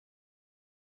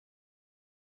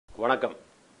வணக்கம்.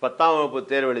 10ஆம் வகுப்பு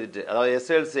தேர்வு எழுதிட்டு, அதாவது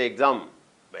எஸ்எல்சி எக்ஸாம்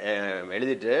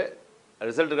எழுதிட்டு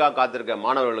ரிசல்ட்டுக்காக காத்திருக்க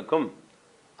மாணவர்களுக்கும்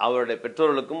அவருடைய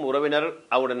பெற்றோர்களுக்கும் உறவினர்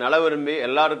அவருடைய நல விரும்பி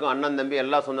எல்லாருக்கும் அண்ணன் தம்பி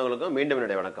எல்லா சொந்தங்களுக்கும் மீண்டும்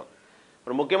என்னுடைய வணக்கம்.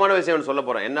 ஒரு முக்கியமான விஷயம் சொல்ல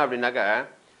போகிறேன். என்ன அப்படின்னாக்கா,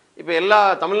 இப்போ எல்லா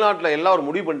தமிழ்நாட்டில் எல்லாம் ஒரு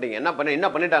முடிவு பண்ணிட்டீங்க. என்ன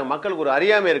பண்ணிட்டாங்க, மக்களுக்கு ஒரு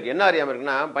அறியாமை இருக்குது. என்ன அறியாமை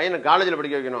இருக்குன்னா, பையனை காலேஜில்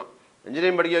படிக்க வைக்கணும்,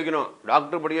 இன்ஜினியரிங் படிக்க வைக்கணும்,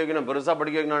 டாக்டர் படிக்க வைக்கணும், பெருசாக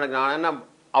படிக்க வைக்கணும் நான் என்ன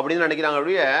அப்படின்னு நினைக்கிறாங்க.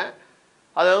 அப்படியே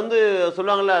அதை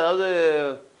சொல்லுவாங்கள்ல, அதாவது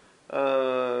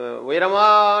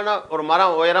உயரமான ஒரு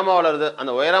மரம் உயரமாக வளருது,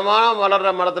 அந்த உயரமான வளர்கிற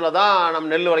மரத்தில் தான் நம்ம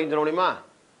நெல் விளையும் சொல்ல முடியுமா?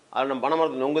 அது நம்ம பனை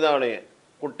மரத்தில் நொங்கு தான் விளையும்,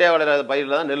 குட்டையாக வளராத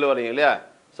பயிரில் தான் நெல் விளையும் இல்லையா?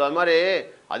 ஸோ அது மாதிரி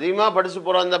அதிகமாக படித்து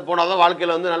போனால் தான்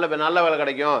வாழ்க்கையில் நல்ல வேலை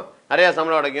கிடைக்கும், நிறையா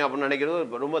சம்பளம் கிடைக்கும் அப்படின்னு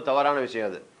நினைக்கிறது ரொம்ப தவறான விஷயம்.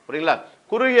 அது புரியுங்களா?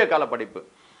 குறுகிய கால படிப்பு.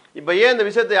 இப்போ ஏன் இந்த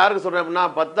விஷயத்தை யாருக்கு சொல்கிறேன் அப்படின்னா,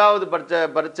 10வது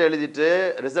பரீட்சை எழுதிட்டு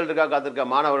ரிசல்ட்டுக்காக காத்திருக்க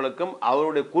மாணவர்களுக்கும்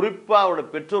அவருடைய குறிப்பாக அவருடைய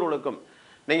பெற்றோர்களுக்கும்,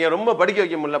 நீங்கள் ரொம்ப படிக்க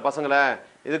வைக்க முடியல பசங்களை,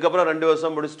 இதுக்கப்புறம் 2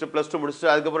 வருஷம் முடிச்சுட்டு +2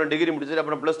 முடிச்சுட்டு அதுக்கப்புறம் டிகிரி முடிச்சுட்டு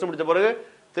அப்புறம் +2 முடிச்ச பிறகு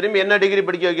திரும்பி என்ன டிகிரி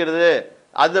படிக்க வைக்கிறது,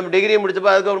 அந்த டிகிரி முடிச்சப்போ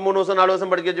அதுக்கப்புறம் 3 வருஷம் 4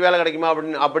 வருஷம் படிக்க வச்சு வேலை கிடைக்குமா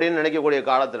அப்படின்னு நினைக்கக்கூடிய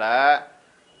காலத்தில்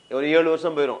ஒரு 7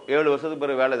 வருஷம் போயிடும். 7 வருஷத்துக்கு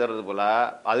பிறகு வேலை தர்றது போல்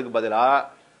அதுக்கு பதிலாக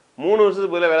 3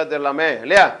 வருஷத்துக்கு பதிலாக வேலை தரலாமே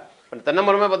இல்லையா? தென்னை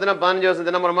மரமே பார்த்தீங்கன்னா 15 வருஷம்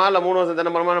தென்னை மரமா இல்லை 3 வருஷம்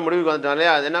தென்னை மரமான முடிவுக்கு வந்துட்டோம்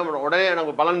இல்லையா? அது என்ன உடனே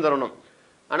நமக்கு பலன் தரணும்.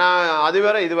 ஆனால் அது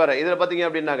வேற இது வேற. இதில் பார்த்தீங்க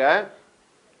அப்படின்னாக்க,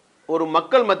 ஒரு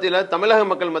மக்கள் மத்தியில், தமிழக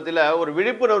மக்கள் மத்தியில் ஒரு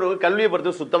விழிப்புணர்வு கல்வியை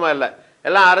பொறுத்து சுத்தமாக இல்லை.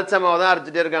 எல்லாம் அரைச்சமாக தான்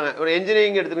அரைச்சிட்டே இருக்காங்க. ஒரு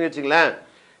என்ஜினியரிங் எடுத்துன்னு வச்சுங்களேன்,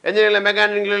 என்ஜினியரிங்கில்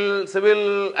mechanical, civil,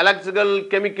 electrical,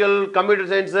 chemical,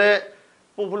 computer science,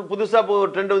 புதுசாக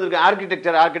ட்ரெண்ட் வந்திருக்கு,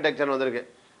 ஆர்கிடெக்சர் வந்திருக்கு.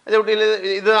 அது எப்படி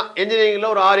இதுதான்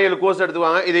என்ஜினியரிங்கில் ஒரு 6-7 கோர்ஸ்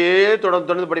எடுத்துக்குவாங்க, இதையே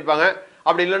தொடர்ந்து படிப்பாங்க.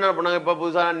 அப்படி இல்லைன்னா என்ன பண்ணாங்க, இப்போ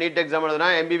புதுசாக நீட் எக்ஸாம் எழுதுனா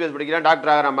MBBS படிக்கிறேன்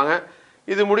டாக்டர் ஆகிறாம்பாங்க.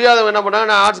 இது முடியாதவங்க என்ன பண்ணாங்க,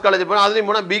 நான் ஆர்ட்ஸ் காலேஜ் போனேன், அதுலேயும்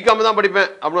போனால் பிகாம் தான் படிப்பேன்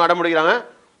அப்படின்னு அடம் முடிக்கிறாங்க.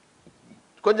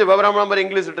 கொஞ்சம் விவரமான மாதிரி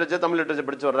இங்கிலீஷ் லிட்ரேச்சர், தமிழ் லிட்ரேச்சர்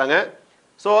படித்து வர்றாங்க.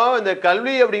 ஸோ இந்த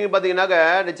கல்வி அப்படிங்க பார்த்தீங்கன்னாக்க,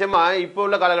 நிச்சயமாக இப்போ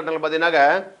உள்ள காலகட்டத்தில் பார்த்தீங்கன்னாக்க,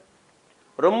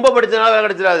 ரொம்ப படித்ததுனால வேலை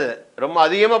கிடைச்சிடாது. ரொம்ப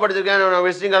அதிகமாக படிச்சிருக்கேன், நான்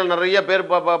விசிட்டிங் கார்டில் நிறைய பேர்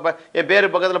என்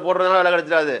பேர் பக்கத்தில் போடுறதுனால வேலை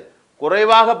கிடைச்சிடாது.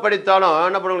 குறைவாக படித்தாலும்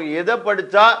என்ன பண்ணுவாங்க, எதை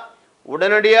படித்தா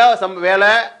உடனடியாக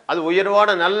வேலை, அது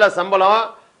உயர்வான நல்ல சம்பளம்,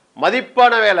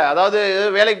 மதிப்பான வேலை. அதாவது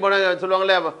வேலைக்கு போன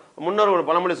சொல்லுவாங்களே, முன்னோர் ஒரு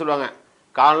பழமொழி சொல்லுவாங்க,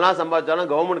 கால்னா சம்பாதிச்சாலும்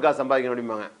கவர்மெண்ட் காசு சம்பாதிக்க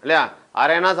முடியுமாங்க இல்லையா?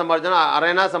 அரைனா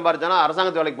சம்பாதிச்சாலும்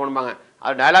அரசாங்கத்து வேலைக்கு போகணுமாங்க.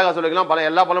 அது டயலாக சொல்லிக்கலாம்,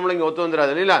 எல்லா பழமொழியும் இங்கே ஒத்து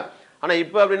வந்துடாது இல்லைங்களா? ஆனால்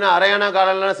இப்போ அப்படின்னா அரையானா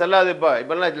காலம்லாம் செல்லாது.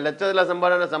 இப்போல்லாம்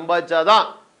லட்சத்தில் சம்பாதிச்சாதான்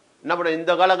என்ன பண்ண,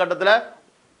 இந்த காலகட்டத்தில்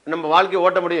நம்ம வாழ்க்கையை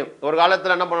ஓட்ட முடியும். ஒரு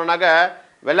காலத்தில் என்ன பண்ணோம்னாக்க,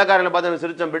 வெள்ளைக்காரங்களை பார்த்து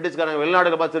சிரிச்சோம், பிரிட்டிஷ்காரங்க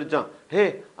வெளிநாடுகளை பார்த்து சிரிச்சோம்,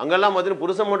 அங்கெல்லாம் பார்த்தீங்கன்னா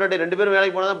புருஷன் மூட்டாட்டி 2 பேரும்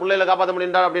வேலைக்கு போனால் தான் பிள்ளைகளை காப்பாற்ற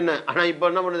முடியுண்டா அப்படின்னு. ஆனால் இப்போ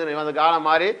என்ன பண்ணுது, அந்த காலம்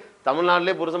மாறி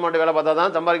தமிழ்நாட்டிலே புருஷன் மாட்டு வேலை பார்த்தா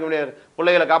தான் சம்பாதிக்க முடியாது,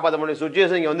 பிள்ளைகளை காப்பாற்ற முடியும்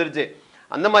சுச்சுவேஷன் இங்கே வந்துருச்சு.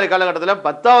 அந்த மாதிரி காலகட்டத்தில்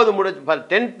 10வது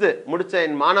 10th முடித்த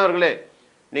என் மாணவர்களே,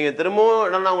 நீங்கள் திரும்பவும்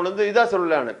நான் உங்களுக்கு இதாக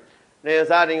சொல்லலான்னு,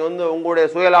 சார் நீங்கள் உங்களுடைய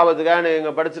சுயலாபத்துக்காக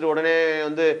நீங்கள் படிச்சுட்டு உடனே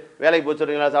வேலைக்கு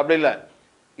போச்சுடுறீங்களா? அப்படி இல்லை,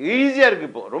 ஈஸியாக இருக்குது.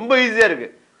 இப்போ ரொம்ப ஈஸியாக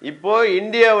இருக்குது. இப்போ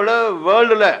இந்தியாவில்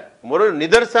வேர்ல்டில் ஒரு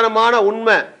நிதர்சனமான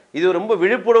உண்மை, இது ரொம்ப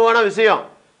விழிப்புணர்வான விஷயம்.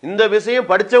 இந்த விஷயம்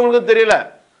படித்தவங்களுக்கும் தெரியல.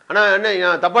 ஆனால்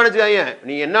என்ன தப்பாக நினச்சிக்காங்க,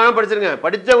 நீங்கள் என்ன படிச்சிருங்க,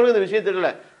 படித்தவங்களுக்கு இந்த விஷயம் தெரியல.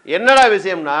 என்னடா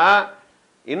விஷயம்னா,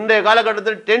 இன்றைய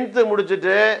காலகட்டத்தில் 10th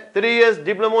முடிச்சுட்டு 3 years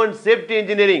diploma in safety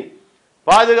engineering,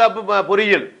 பாதுகாப்பு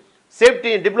பொறியியல்,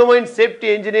 டிப்ளமோ இன் சேஃப்டி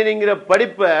இன்ஜினியரிங்கிற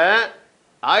படிப்பை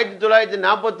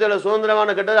 1947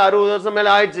 சுதந்திரமான கிட்டது 60 வருஷம்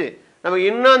மேலே ஆயிடுச்சு. நமக்கு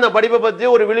இன்னும் அந்த படிப்பை பற்றி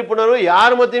ஒரு விழிப்புணர்வு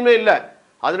யார் மத்தியுமே இல்லை.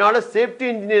 அதனால சேஃப்டி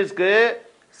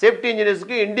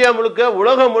இன்ஜினியர்ஸ்க்கு இந்தியா முழுக்க,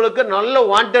 உலகம் முழுக்க நல்ல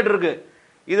வாண்டட் இருக்கு.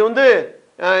 இது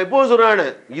இப்போ சொல்றானு,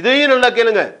 இதையும் நல்லா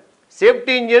கேளுங்க.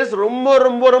 சேஃப்டி இன்ஜினியர்ஸ் ரொம்ப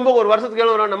ரொம்ப ரொம்ப ஒரு வருஷத்துக்கு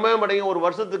கேள்வி நம்பவே மாட்டேங்க, ஒரு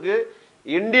வருஷத்துக்கு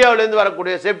இந்தியாவிலேருந்து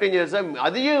வரக்கூடிய சேஃப்டி இன்ஜினியர்ஸ்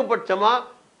அதிகபட்சமாக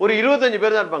ஒரு 25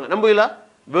 பேர் தான் இருப்பாங்க. நம்புங்களா?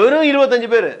 வெறும் 25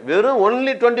 பேர், வெறும்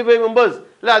ஒன்லி 25 மெம்பர்ஸ்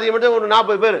இல்லை, அதிகபட்சம் ஒரு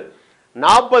 40 பேர்,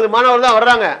 40 மாணவர்கள் தான்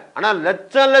வர்றாங்க. ஆனால்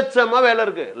லட்சமாக வேலை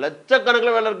இருக்கு,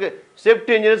 லட்சக்கணக்கில் வேலை இருக்கு.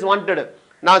 Safety engineers wanted.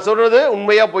 நான் சொல்றது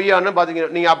உண்மையா பொய்யான்னு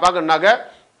பார்த்தீங்கன்னா, நீங்க பார்க்கணுன்னாக்க,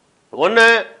 ஒன்று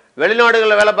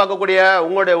வெளிநாடுகளில் வேலை பார்க்கக்கூடிய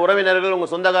உங்களுடைய உறவினர்கள்,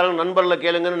 உங்கள் சொந்தக்காரர்கள், நண்பர்களை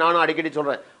கேளுங்கன்னு நானும் அடிக்கடி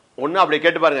சொல்கிறேன். ஒன்று அப்படி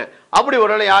கேட்டு பாருங்க. அப்படி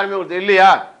ஒரு வேளை யாருமே இல்லையா,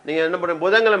 நீங்கள் என்ன பண்ணுங்க,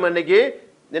 புதன்கிழமை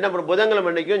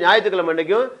அன்னைக்கும் ஞாயிற்றுக்கிழமை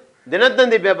அன்னைக்கும்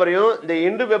தினத்தந்தி பேப்பரையும் இந்த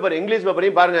இந்து பேப்பர் இங்கிலீஷ்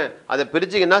பேப்பரையும் பாருங்க. அதை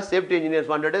பிரிச்சிங்கன்னா சேஃப்டி இன்ஜினியர்ஸ்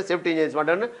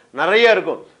வாண்டட் நிறைய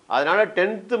இருக்கும். அதனால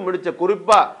 10th முடிச்ச,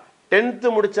 குறிப்பாக 10th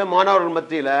முடிச்ச மாணவர்கள்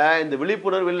மத்தியில் இந்த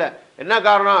விழிப்புணர்வு இல்லை. என்ன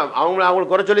காரணம்,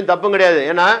 அவங்களுக்கு குறை சொல்லி தப்பும் கிடையாது.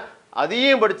 ஏன்னா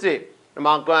அதையும் படித்து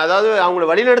நம்ம, அதாவது அவங்களை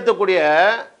வழிநடத்தக்கூடிய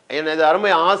எனது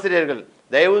அருமை ஆசிரியர்கள்,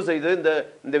 தயவு செய்து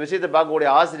இந்த விஷயத்தை பார்க்கக்கூடிய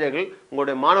ஆசிரியர்கள்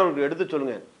உங்களுடைய மாணவர்களுக்கு எடுத்து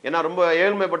சொல்லுங்க. ஏன்னா ரொம்ப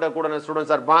ஏழ்மைப்பட்ட கூட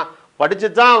ஸ்டூடெண்ட்ஸாக இருப்பான், படிச்சு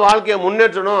தான் வாழ்க்கையை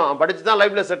முன்னேற்றணும், படிச்சு தான்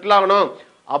லைஃப்ல செட்டில் ஆகணும்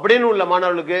அப்படின்னு உள்ள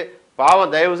மாணவர்களுக்கு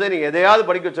பாவம் தயவு செய்து நீங்கள் எதையாவது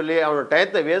படிக்க சொல்லி அவனோட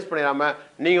டயத்தை வேஸ்ட் பண்ணிடாமல்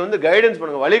நீங்கள் வந்து கைடன்ஸ்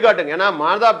பண்ணுங்கள், வழிகாட்டுங்க. ஏன்னா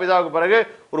மாதா பிதாவுக்கு பிறகு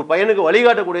ஒரு பையனுக்கு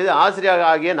வழிகாட்டக்கூடியது ஆசிரியர்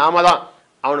ஆகிய நாம தான்.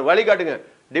 அவனுக்கு வழிகாட்டுங்க.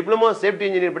 டிப்ளமோ சேஃப்டி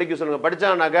இன்ஜினியர் படிக்க சொல்லுங்கள்.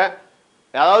 படித்தானாக்க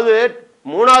அதாவது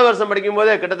 3வது வருஷம் படிக்கும்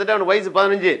போதே கிட்டத்தட்ட அவனுக்கு வயசு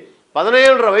 15,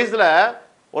 17 வயசில்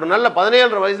ஒரு நல்ல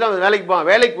 17 வயசில் அவன் வேலைக்கு போவான்.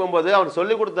 வேலைக்கு போகும்போது அவர்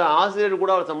சொல்லிக் கொடுத்த ஆசிரியர்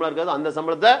கூட அவர் சம்பளம் இருக்காது. அந்த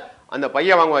சம்பளத்தை அந்த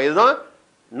பையன் வாங்குவான். இதுதான்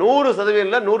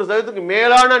 100% 100%க்கு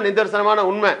மேலான நிதர்சனமான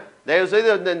உண்மை.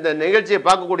 தயவுசெய்து இந்த நிகழ்ச்சியை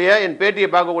பார்க்கக்கூடிய, என் பேட்டியை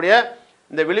பார்க்கக்கூடிய,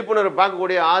 இந்த விழிப்புணர்வு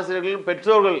பார்க்கக்கூடிய ஆசிரியர்கள்,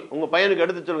 பெற்றோர்கள் உங்கள் பையனுக்கு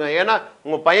எடுத்து சொல்லுங்க. ஏன்னா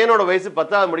உங்கள் பையனோட வயசு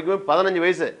 10வது முடிக்கும் 15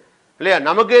 வயசு இல்லையா?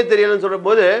 நமக்கே தெரியலன்னு சொல்ற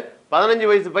போது 15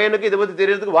 வயசு பையனுக்கு இதை பற்றி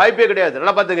தெரியறதுக்கு வாய்ப்பே கிடையாது.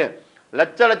 நல்லா பார்த்துங்க.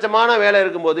 லட்சமான வேலை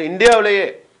இருக்கும்போது இந்தியாவிலேயே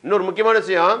இன்னொரு முக்கியமான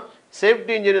விஷயம்,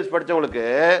 சேஃப்டி இன்ஜினியர்ஸ் படித்தவங்களுக்கு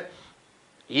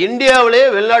இந்தியாவிலேயே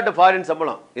வெளிநாட்டு ஃபாரின்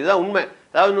சம்பளம். இதுதான் உண்மை.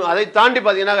 அதாவது அதை தாண்டி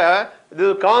பார்த்தீங்கன்னா இது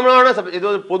காமனான சப்ஜெக்ட், இது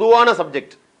ஒரு பொதுவான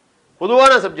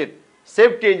subject.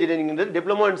 Safety engineering,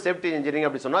 diploma in safety engineering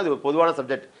அப்படி சொன்னால் இது ஒரு பொதுவான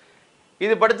சப்ஜெக்ட்.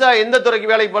 இது படித்தா எந்த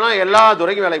துறைக்கு வேலைக்கு போகலாம்? எல்லா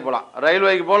துறைக்கும் வேலைக்கு போகலாம்.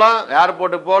 ரயில்வேக்கு போகலாம்,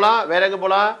 ஏர்போர்ட்டுக்கு போகலாம், வேற எங்கே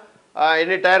போகலாம்?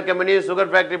 Any tyre company,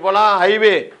 sugar factory போகலாம்,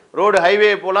 ஹைவே ரோடு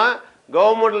ஹைவே போகலாம்,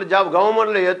 கவர்மெண்ட்டில் ஜாப்,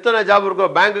 கவர்மெண்ட்டில் எத்தனை ஜாப் இருக்கோ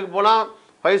பேங்க்குக்கு போகலாம்,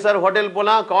 5 ஸ்டார் ஹோட்டல்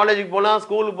போகலாம், காலேஜுக்கு போகலாம்,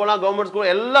 ஸ்கூலுக்கு போகலாம், கவர்மெண்ட்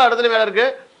ஸ்கூல் எல்லா இடத்துலையும் வேலை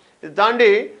இருக்குது. இது தாண்டி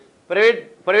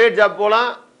ப்ரைவேட் ஜாப் போகலாம்,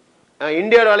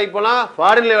 இந்தியாவில் வேலைக்கு போகலாம்,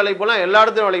 ஃபாரின்ல வேலைக்கு போகலாம், எல்லா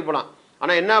இடத்துலையும் வேலைக்கு போகலாம்.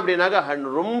 ஆனால் என்ன அப்படின்னாக்கா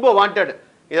ரொம்ப வாண்டட்.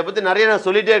 இதை பற்றி நிறைய நான்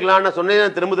சொல்லிகிட்டே இருக்கலாம். நான் சொன்னே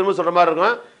திரும்ப சொல்கிற மாதிரி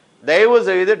இருக்கும். தயவு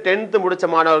செய்து 10th முடித்த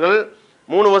மாணவர்கள்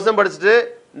 3 வருஷம் படிச்சுட்டு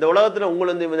இந்த உலகத்தில்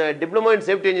உங்களுக்கு இந்த டிப்ளமோ இன்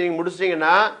சேஃப்டி இன்ஜினியரிங்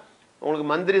முடிச்சிட்டிங்கன்னா உங்களுக்கு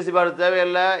மந்திரி சிபாரிசு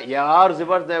தேவையில்லை, யார்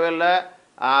சிபாரிசு தேவையில்லை,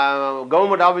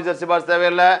 கவர்மெண்ட் ஆஃபீஸர் சிபாரிசு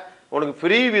தேவையில்லை. உங்களுக்கு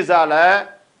ஃப்ரீ விசாவில்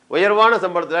உயர்வான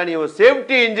சம்பளத்தில் நீ ஒரு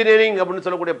சேஃப்டி இன்ஜினியரிங் அப்படின்னு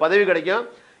சொல்லக்கூடிய பதவி கிடைக்கும்.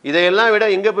 இதையெல்லாம் விட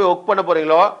எங்கே போய் ஒர்க் பண்ண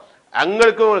போகிறீங்களோ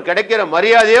அங்களுக்கு உங்களுக்கு கிடைக்கிற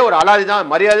மரியாதையே ஒரு அலாதி தான்,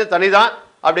 மரியாதை தனி தான்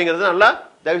அப்படிங்கிறது நல்லா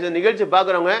தயவுசெய்து நிகழ்ச்சி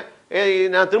பார்க்குறவங்க.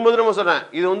 நான் திரும்ப சொல்கிறேன்,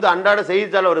 இது வந்து அன்றாட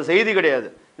செய்தித்தாள் ஒரு செய்தி கிடையாது.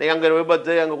 நீங்கள் அங்கே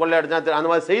விபத்து, அங்கே கொள்ளையடிச்சா அந்த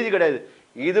மாதிரி செய்தி கிடையாது.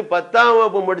 இது 10ஆம்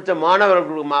வகுப்பு முடித்த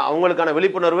மாணவர்களுக்கு அவங்களுக்கான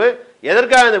விழிப்புணர்வு.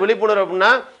 எதற்காக இந்த விழிப்புணர்வு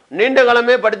அப்படின்னா, நீண்ட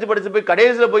காலமே படித்து போய்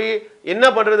கடைசியில் போய் என்ன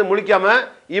பண்ணுறது முழிக்காம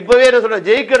இப்போவே என்ன சொல்கிறேன்,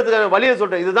 ஜெயிக்கிறதுக்கான வழியை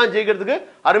சொல்கிறேன். இதுதான் ஜெயிக்கிறதுக்கு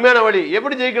அருமையான வழி.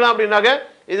 எப்படி ஜெயிக்கலாம் அப்படின்னாக்க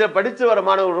இதில் படித்து வர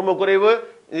மாணவர்கள் ரொம்ப குறைவு.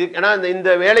 ஏன்னா இந்த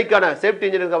வேலைக்கான சேஃப்டி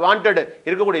இன்ஜினியருக்கு வாண்டட்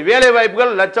இருக்கக்கூடிய வேலை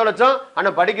வாய்ப்புகள் லட்சம்.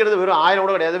 ஆனால் படிக்கிறது வெறும் 1000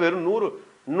 கூட கிடையாது, வெறும்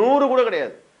 100 கூட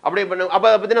கிடையாது. அப்படி அப்போ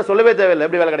அதை பற்றி நான் சொல்லவே தேவையில்லை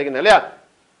எப்படி வேலை கிடைக்கணும் இல்லையா?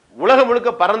 உலகம் முழுக்க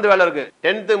பறந்து வேலை இருக்கு.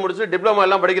 10th முடிச்சு டிப்ளமோ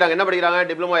எல்லாம் படிக்கிறாங்க. என்ன படிக்கிறாங்க?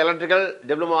 Diploma electrical,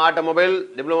 diploma automobile,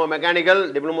 diploma mechanical,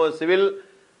 diploma civil,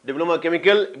 diploma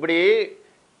chemical, இப்படி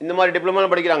இந்த மாதிரி டிப்ளமோ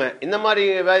படிக்கிறாங்க. இந்த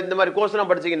மாதிரி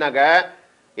கோர்ஸ்லாம் படிச்சீங்கன்னாக்க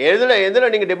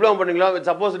எதில் நீங்கள் டிப்ளமோ பண்ணீங்களோ,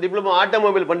 சப்போஸ் டிப்ளமோ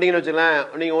ஆட்டோமொபைல் பண்ணிட்டீங்கன்னு வச்சுக்கலாம்,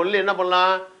 நீங்கள் ஒன்லி என்ன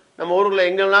பண்ணலாம், நம்ம ஊருக்குள்ள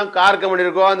எங்கெல்லாம் கார் கம்பெனி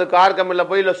இருக்கோ அந்த கார் கம்பெனியில்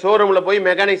போய் இல்லை ஷோரூமில் போய்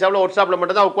மெக்கானிக் ஷாப்பில் ஒர்க் ஷாப்பில்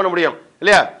மட்டும் தான் ஒர்க் பண்ண முடியும்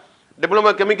இல்லையா?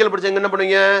 டிப்ளமோ கெமிக்கல் படிச்சவங்க என்ன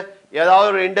பண்ணுவீங்க? ஏதாவது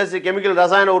ஒரு இண்டஸ்ட்ரி கெமிக்கல்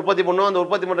ரசாயன உற்பத்தி பண்ணும், அந்த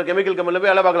உற்பத்தி பண்ணுற கெமிக்கல் கம்பெனியில்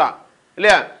போய் வேலை பார்க்கலாம்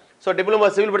இல்லையா? ஸோ டிப்ளமோ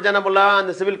சிவில் படித்தா என்ன பண்ணலாம்?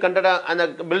 அந்த சிவில் கண்டக்டர், அந்த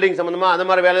பில்டிங் சம்மந்தமாக அந்த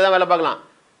மாதிரி வேலை தான் வேலை பார்க்கலாம்.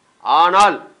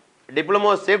 ஆனால் டிப்ளமோ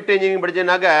சேஃப்டி இன்ஜினியரிங்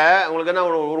படிச்சீங்கன்னாக்க உங்களுக்கு என்ன,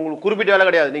 உங்களுக்கு குறிப்பிட்ட வேலை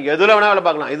கிடையாது. நீங்கள் எதில் வேணால் வேலை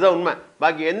பார்க்கலாம். இதுதான் உண்மை.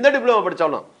 பாக்கி எந்த டிப்ளமோ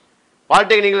படித்தாலும்,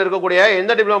 பாலிடெக்னிக்கில் இருக்கக்கூடிய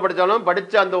எந்த டிப்ளமோ படித்தாலும்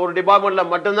படித்த அந்த ஒரு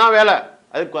டிபார்ட்மெண்ட்டில் மட்டும்தான் வேலை.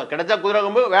 அது கிடைச்சா குதிரை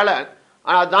கொம்பு வேலை.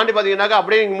 ஆனால் அதை தாண்டி பார்த்தீங்கன்னாக்கா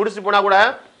அப்படியே நீங்கள் முடிச்சுட்டு போனால் கூட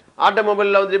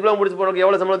ஆட்டோமொபைலில் வந்து டிப்ளமோ முடிச்சு போனதுக்கு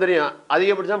எவ்வளோ சம்பளம் தெரியும்?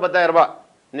 அதிகபட்சம் 10,000 ரூபாய்.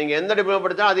 நீங்கள் எந்த டிப்ளமோ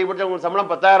படித்தாலும் அதிகபட்சம் உங்களுக்கு சம்பளம்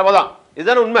 10,000 ரூபாய் தான்.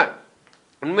 இதுதானே உண்மை.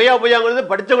 உண்மையாக போய் அவங்க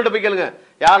படித்தவங்கள்ட்ட போய் கேளுங்க.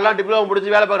 யாரெல்லாம் டிப்ளமோ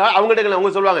முடிச்சு வேலை பார்க்குறாங்க அவங்ககிட்ட கேளுங்க.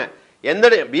 அவங்க சொல்லுவாங்க எந்த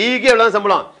பிஇக்கே எவ்வளோ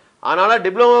சம்பளம். அதனால்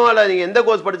டிப்ளமோவில் நீங்கள் எந்த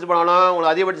கோர்ஸ் படிச்சு போனாலும்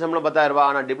உங்களுக்கு அதிகபட்ச சம்பளம் 10,000 ரூபாய்.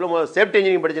 ஆனால் டிப்ளமோ சேஃப்டி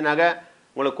இன்ஜினியரிங் படிச்சுனாக்க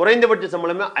உங்களுக்கு குறைந்தபட்ச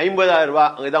சம்பளமே 50,000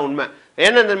 ரூபாய். இதுதான் உண்மை.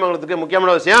 என்ன தெரியுமா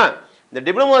முக்கியமான விஷயம், இந்த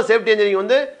டிப்ளமோ சேஃப்டி இன்ஜினியரிங்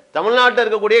வந்து தமிழ்நாட்டில்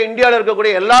இருக்கக்கூடிய, இந்தியாவில்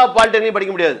இருக்கக்கூடிய எல்லா பாலிடெக்னிக்கும்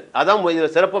படிக்க முடியாது. அதான்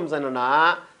இதில் சிறப்பம்சம் என்னன்னா,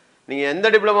 நீங்கள் எந்த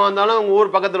டிப்ளமோ வந்தாலும் உங்கள்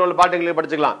ஊர் பக்கத்தில் உள்ள பாலிடெக்னிக்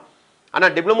படிச்சுக்கலாம்.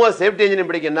 ஆனால் டிப்ளமோ சேஃப்டி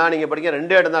இன்ஜினியரிங் படிக்கணும்னா நீங்கள் படிக்க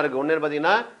 2 இடம் தான் இருக்குது. ஒன்று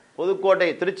பார்த்தீங்கன்னா புதுக்கோட்டை,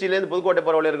 திருச்சியிலேருந்து புதுக்கோட்டை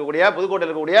போகிற வழியில் புதுக்கோட்டையில்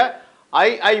இருக்கக்கூடிய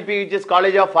IIPHS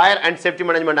college of fire and safety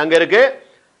management அங்கே இருக்குது.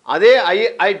 அதே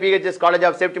IIPHS college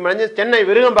of safety management Chennai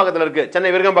விருகம்பாக்கத்தில் இருக்குது. சென்னை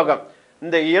விருகம்பாக்கம்.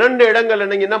 இந்த 2 இடங்கள்ல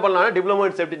நீங்கள் என்ன பண்ணலாம், டிப்ளமோ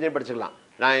இன் சேஃப்டி இன்ஜினியரிங் படிச்சுக்கலாம்.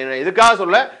 நான் இதுக்காக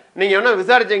சொல்ல, நீங்கள் என்ன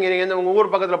விசாரிச்சீங்க, நீங்கள் உங்கள்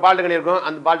ஊர் பக்கத்தில் பாலிடெக்னிக் இருக்கும்,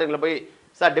 அந்த பாலிடெக்னிக்கில் போய்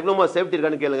சார் டிப்ளமோ சேஃப்டி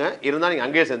இருக்கான்னு கேளுங்க. இருந்தால் நீங்கள்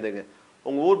அங்கேயே சேர்ந்துங்க.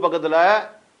 உங்கள் ஊர் பக்கத்தில்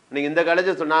நீங்கள் இந்த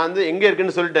காலேஜ் நான் வந்து எங்கே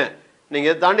இருக்குன்னு சொல்லிட்டேன், நீங்கள்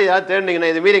இதை தாண்டி ஏதாவது தேடினீங்கன்னா,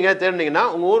 இது மீறி எங்கேயாவது தேடினீங்கன்னா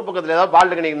உங்கள் ஊர் பக்கத்தில் ஏதாவது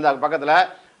பாலிடெக்னிக் இருந்தால் பக்கத்தில்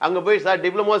அங்கே போய் சார்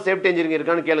டிப்ளமோ சேஃப்டி இன்ஜினியரிங்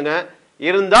இருக்கான்னு கேளுங்க.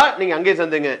 இருந்தால் நீங்கள் அங்கேயே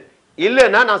சேர்ந்துங்க.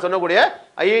 இல்லைன்னா நான் சொன்னக்கூடிய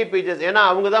IIPHS, ஏன்னா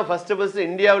அவங்க தான் ஃபர்ஸ்ட்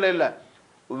இந்தியாவில் இல்லை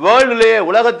வேர்ல்டுலேயே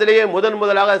உலகத்திலேயே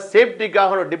முதலாக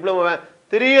சேஃப்டிக்காக ஒரு டிப்ளமோவை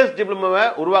 3 இயர்ஸ் டிப்ளமோவை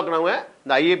உருவாக்குனவங்க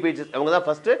இந்த IIPHS. அவங்க தான்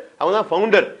ஃபர்ஸ்ட், அவங்க தான்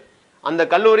ஃபவுண்டர். அந்த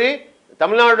கல்லூரி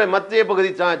தமிழ்நாடு மத்திய பகுதி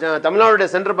தமிழ்நாடு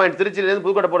சென்டர் பாயிண்ட் திருச்சியிலேருந்து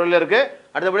புதுக்கோட்டை போறதுல இருக்கு.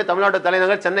 அடுத்தபடி தமிழ்நாடு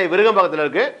தலைநகர் சென்னை விருகம்பாக்கத்தில்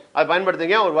இருக்கு. அதை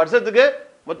பயன்படுத்துங்க. ஒரு வருஷத்துக்கு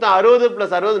மொத்தம் 60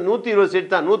 + 60 120 சீட்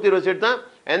தான். 120 சீட் தான்.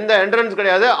 எந்த என்ட்ரன்ஸ்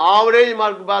கிடையாது. ஆவரேஜ்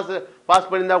மார்க் பாஸ்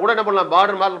பண்ணியிருந்தா கூட என்ன பண்ணலாம்,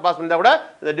 பார்டர் மார்க் பாஸ் பண்ணியிருந்தா கூட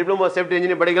இந்த டிப்ளமோ சேஃப்டி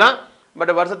இன்ஜினியர் படிக்கலாம்.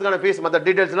 பட் வருஷத்துக்கான ஃபீஸ் மற்ற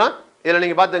டீட்டெயில்ஸ்லாம் இதில்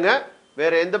நீங்கள் பார்த்துங்க.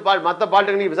 வேறு எந்த மற்ற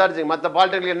பாலிடெக்னிக் விசாரிச்சுங்க. மற்ற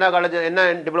பாலிடெக்னிக் என்ன காலேஜ் என்ன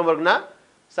டிப்ளமோ இருக்குன்னா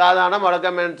சாதாரண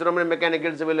வழக்கம் இன்ஸ்ட்ருமெண்ட்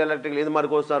மெக்கானிக்கல் சிவில் எலக்ட்ரிக்கல் இது மாதிரி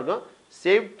கோர்ஸ் தான் இருக்கும்.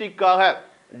 சேஃப்டிக்காக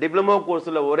டிப்ளமோ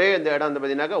கோர்ஸில் ஒரே இந்த இடம் வந்து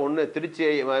பார்த்தீங்கன்னாக்கா ஒன்று திருச்சி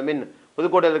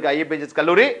புதுக்கோட்டையில் இருக்க IIPHS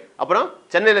கல்லூரி, அப்புறம்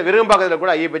சென்னையில் விருகம்பாக்கத்தில்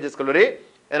கூட IIPHS கல்லூரி.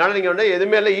 அதனால் நீங்கள் வந்து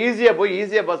எதுவுமே இல்லை, ஈஸியாக போய்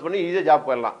ஈஸியாக பாஸ் பண்ணி ஈஸியாக ஜாப்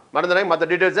போயிடலாம். மறந்துடுங்க. மற்ற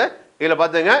டீட்டெயில்ஸை இதில்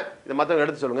பார்த்துங்க. இதை மற்றவங்க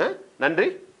எடுத்து சொல்லுங்கள். நன்றி,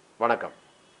 வணக்கம்.